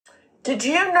Did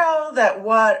you know that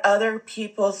what other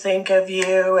people think of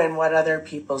you and what other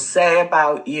people say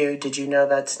about you, did you know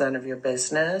that's none of your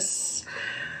business?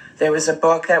 There was a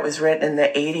book that was written in the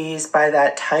 80s by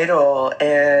that title,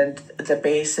 and the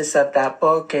basis of that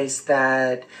book is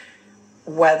that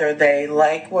whether they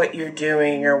like what you're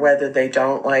doing or whether they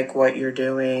don't like what you're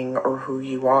doing or who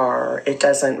you are, it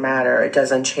doesn't matter. It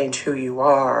doesn't change who you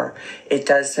are. It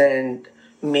doesn't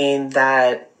mean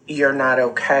that you're not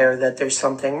okay or that there's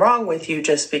something wrong with you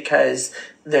just because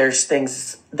there's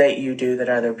things that you do that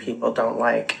other people don't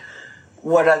like.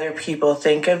 What other people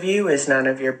think of you is none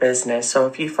of your business. So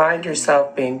if you find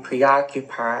yourself being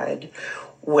preoccupied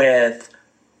with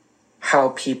how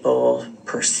people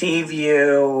perceive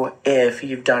you, if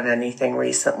you've done anything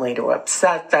recently to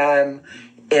upset them,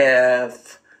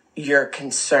 if you're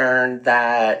concerned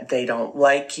that they don't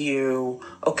like you,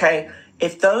 okay?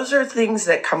 If those are things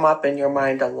that come up in your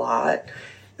mind a lot,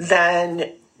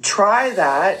 then try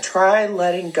that. Try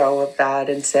letting go of that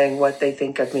and saying what they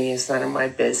think of me is none of my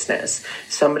business.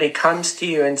 Somebody comes to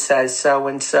you and says,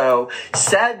 so-and-so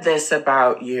said this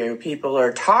about you. People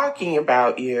are talking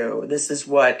about you. This is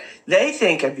what they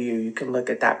think of you. You can look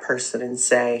at that person and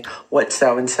say, what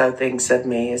so-and-so thinks of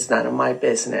me is none of my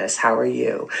business. How are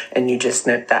you? And you just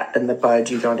nip that in the bud.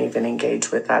 You don't even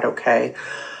engage with that, okay?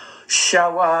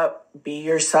 Show up, be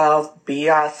yourself, be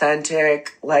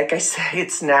authentic. Like I say,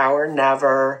 it's now or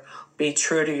never. Be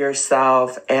true to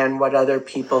yourself, and what other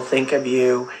people think of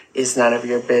you is none of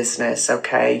your business,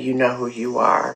 okay? You know who you are.